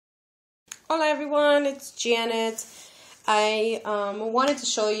Hello everyone, it's Janet. I wanted to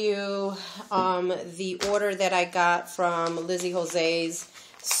show you the order that I got from LizyJose's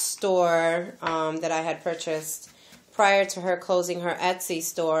store that I had purchased prior to her closing her Etsy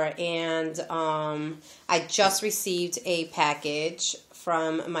store, and I just received a package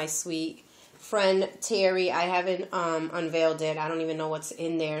from my sweet friend Terry. I haven't unveiled it. I don't even know what's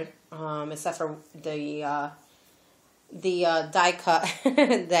in there except for the die cut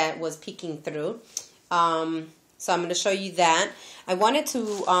that was peeking through. So I'm going to show you that. I wanted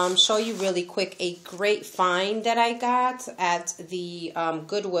to show you really quick a great find that I got at the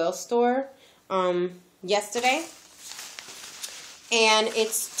Goodwill store yesterday. And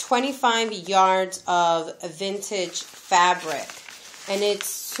it's 25 yards of vintage fabric. And it's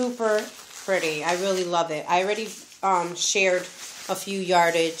super pretty. I really love it. I already shared a few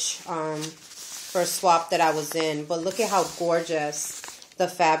yardage for a swap that I was in, but look at how gorgeous the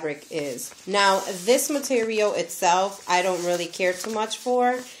fabric is. Now, this material itself, I don't really care too much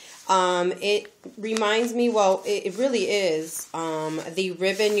for. It reminds me, well, it really is the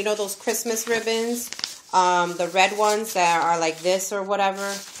ribbon, you know those Christmas ribbons, the red ones that are like this or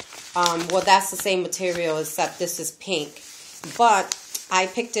whatever. Well, that's the same material, except this is pink. But I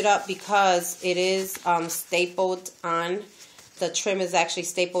picked it up because it is stapled on. The trim is actually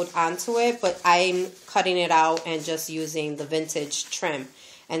stapled onto it, but I'm cutting it out and just using the vintage trim.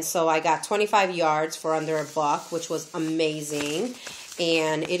 And so I got 25 yards for under $1, which was amazing.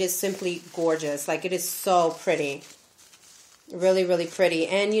 And it is simply gorgeous. Like, it is so pretty. Really, really pretty.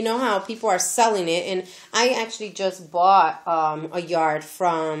 And you know how people are selling it. And I actually just bought a yard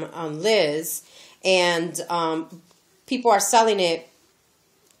from Liz. And people are selling it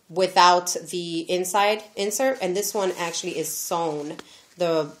without the inside insert, and this one actually is sewn.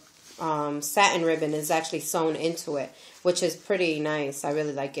 The satin ribbon is actually sewn into it, which is pretty nice. I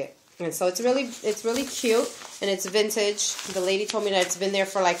really like it. And so it's really cute, and it's vintage. The lady told me that it's been there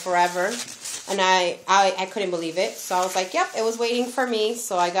for like forever, and I couldn't believe it. So I was like, yep, it was waiting for me.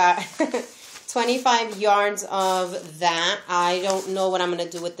 So I got 25 yards of that. I don't know what I'm going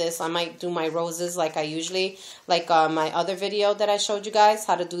to do with this. I might do my roses like I usually, like my other video that I showed you guys,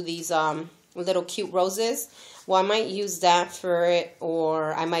 how to do these little cute roses. Well, I might use that for it,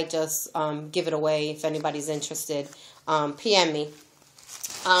 or I might just give it away if anybody's interested. PM me.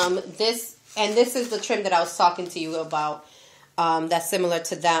 This is the trim that I was talking to you about. That's similar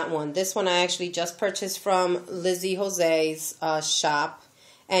to that one. This one I actually just purchased from LizyJose's shop.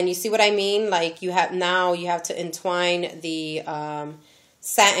 And you see what I mean? Like, you have to entwine the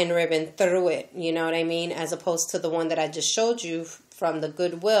satin ribbon through it. You know what I mean? As opposed to the one that I just showed you from the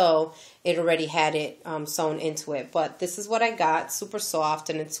Goodwill, it already had it sewn into it. But this is what I got. Super soft,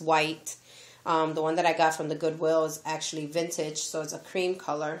 and it's white. The one that I got from the Goodwill is actually vintage, so it's a cream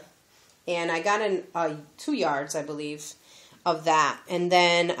color. And I got in 2 yards, I believe, of that. And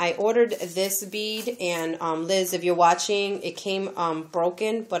then I ordered this bead, and Liz, if you're watching, it came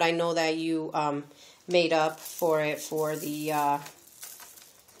broken, but I know that you made up for it for the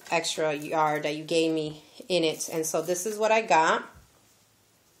extra yard that you gave me in it. And so this is what I got,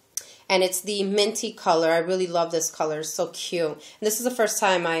 and it's the minty color. I really love this color. It's so cute. And this is the first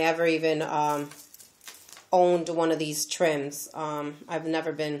time I ever even owned one of these trims. I've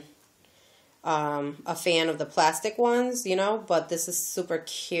never been a fan of the plastic ones, you know, but this is super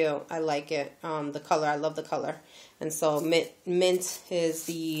cute. I like it. The color, I love the color. And so mint is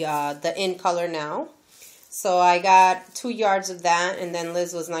the in color now. So I got 2 yards of that, and then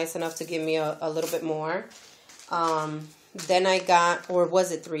Liz was nice enough to give me a little bit more. Then I got, or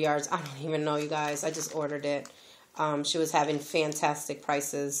was it 3 yards? I don't even know, you guys. I just ordered it. She was having fantastic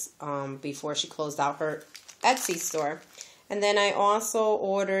prices before she closed out her Etsy store. And then I also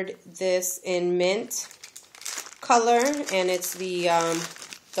ordered this in mint color, and it's the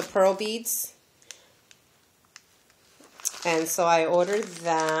pearl beads. And so I ordered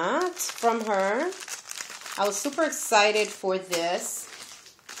that from her. I was super excited for this,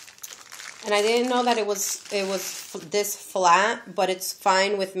 and I didn't know that it was this flat, but it's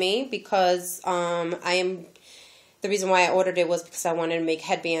fine with me because the reason why I ordered it was because I wanted to make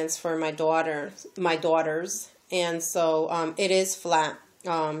headbands for my daughters. And so it is flat.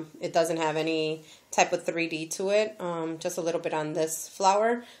 It doesn't have any type of 3D to it. Just a little bit on this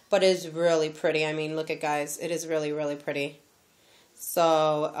flower. But it is really pretty. I mean, look at, guys. It is really, really pretty.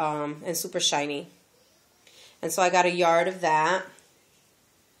 So, and super shiny. And so I got a yard of that.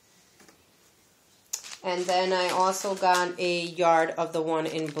 And then I also got a yard of the one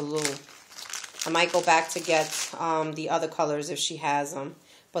in blue. I might go back to get the other colors if she has them.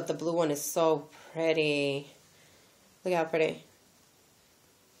 But the blue one is so pretty. Look how pretty.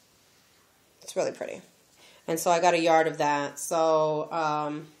 It's really pretty. And so I got a yard of that. So,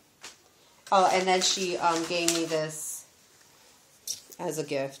 oh, and then she gave me this as a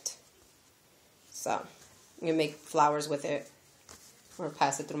gift. So, I'm going to make flowers with it. Or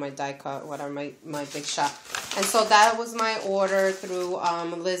pass it through my die cut, whatever, my big shop. And so that was my order through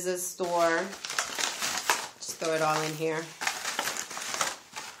Liz's store. Just throw it all in here.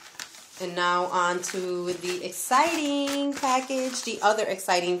 And now on to the exciting package, the other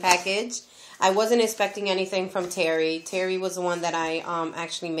exciting package. I wasn't expecting anything from Terri. Terri was the one that I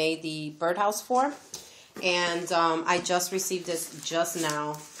actually made the birdhouse for. And I just received this just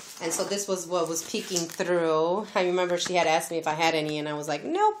now. And so this was what was peeking through. I remember she had asked me if I had any, and I was like,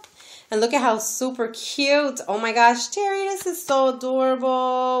 nope. And look at how super cute. Oh my gosh, Terri, this is so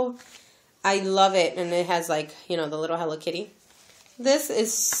adorable. I love it. And it has like, you know, the little Hello Kitty. This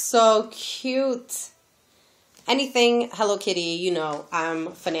is so cute. Anything Hello Kitty, you know,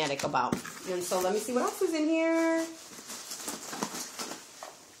 I'm fanatic about. And so let me see what else is in here.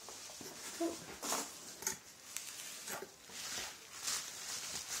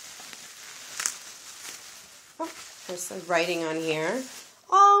 There's some writing on here.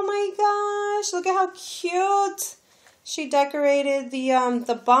 Oh my gosh, look at how cute. She decorated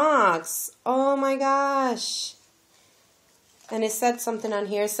the box. Oh my gosh. And it said something on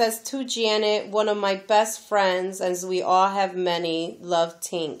here. It says, to Janet, one of my best friends, as we all have many, love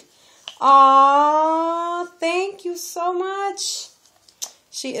Tink. Aww, thank you so much.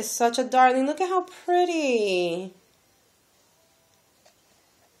 She is such a darling. Look at how pretty.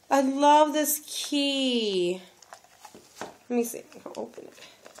 I love this key. Let me see. I'll open it.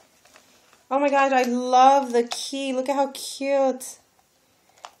 Oh my God, I love the key. Look at how cute.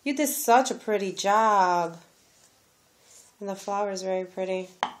 You did such a pretty job. And the flower is very pretty.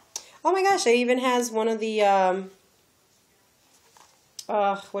 Oh my gosh, it even has one of the,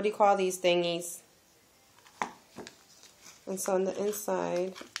 what do you call these thingies? And so on the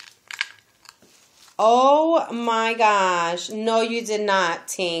inside. Oh my gosh. No, you did not,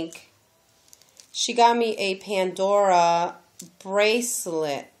 Tink. She got me a Pandora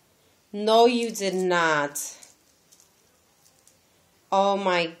bracelet. No, you did not. Oh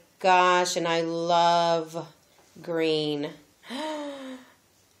my gosh, and I love green.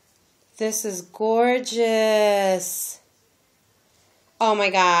 This is gorgeous. Oh my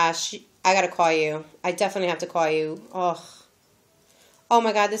gosh, I gotta call you. I definitely have to call you. Oh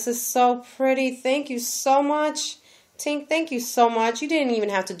my God, this is so pretty. Thank you so much. Tink, thank you so much. You didn't even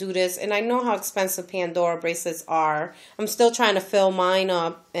have to do this, and I know how expensive Pandora bracelets are. I'm still trying to fill mine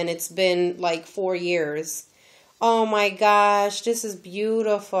up, and it's been like 4 years. Oh my gosh, this is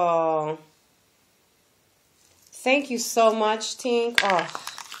beautiful. Thank you so much, Tink. Oh,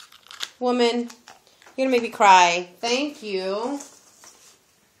 woman, you're gonna make me cry. Thank you.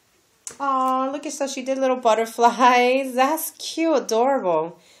 Oh, look at so she did little butterflies. That's cute,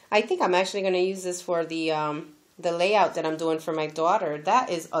 adorable. I think I'm actually gonna use this for the layout that I'm doing for my daughter. That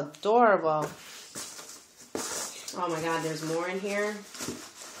is adorable. Oh my God, there's more in here.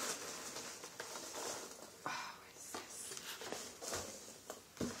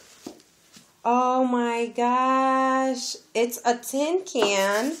 Oh my gosh. It's a tin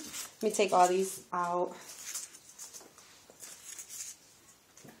can. Let me take all these out.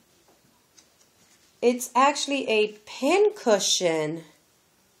 It's actually a pin cushion.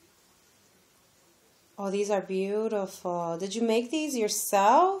 Oh, these are beautiful. Did you make these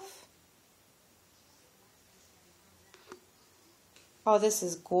yourself? Oh, this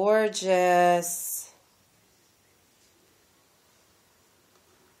is gorgeous.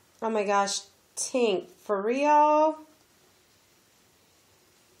 Oh my gosh, Tink, for real?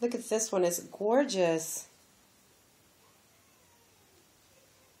 Look at this one, it's gorgeous.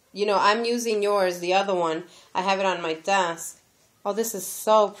 You know, I'm using yours, the other one. I have it on my desk. Oh, this is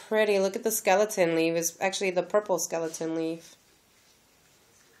so pretty. Look at the skeleton leaf. It's actually the purple skeleton leaf.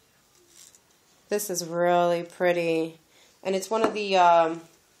 This is really pretty. And it's one of the,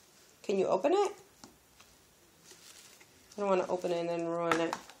 can you open it? I don't want to open it and then ruin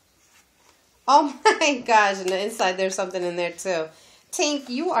it. Oh my gosh, and the inside there's something in there too. Tink,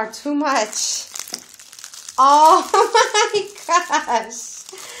 you are too much. Oh my gosh.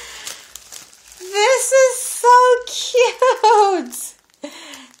 This is so cute.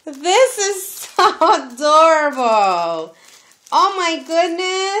 This is so adorable. Oh my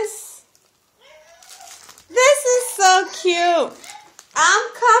goodness. This is so cute.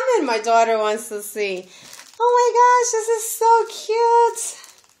 I'm coming. My daughter wants to see. Oh my gosh, this is so cute.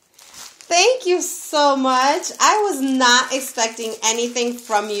 Thank you so much. I was not expecting anything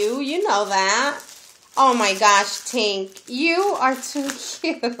from you. You know that. Oh my gosh, Tink. You are too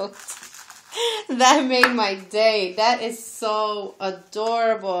cute. That made my day. That is so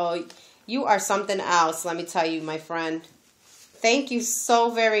adorable. You are something else, let me tell you, my friend. Thank you so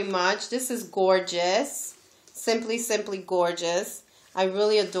very much. This is gorgeous. Simply, simply gorgeous. I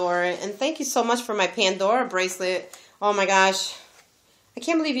really adore it. And thank you so much for my Pandora bracelet. Oh my gosh. I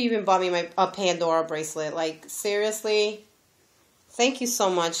can't believe you even bought me a Pandora bracelet. Like, seriously? Thank you so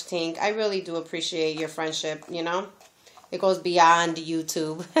much, Tink. I really do appreciate your friendship, you know? It goes beyond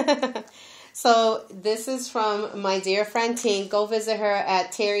YouTube. So this is from my dear friend Tink. Go visit her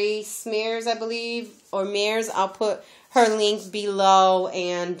at Terri Smears, I believe, or Mears. I'll put her link below,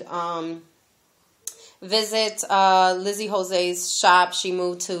 and visit LizyJose's shop. She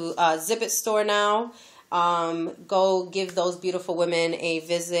moved to Zip It store now. Go give those beautiful women a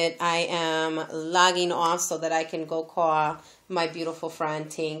visit. I am logging off so that I can go call my beautiful friend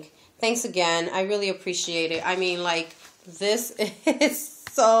Tink. Thanks again. I really appreciate it. I mean, like, this is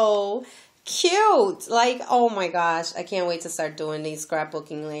so cute. Like, oh my gosh. I can't wait to start doing these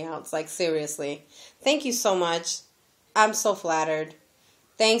scrapbooking layouts. Like, seriously. Thank you so much. I'm so flattered.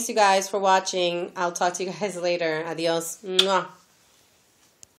 Thanks, you guys, for watching. I'll talk to you guys later. Adios. Mwah.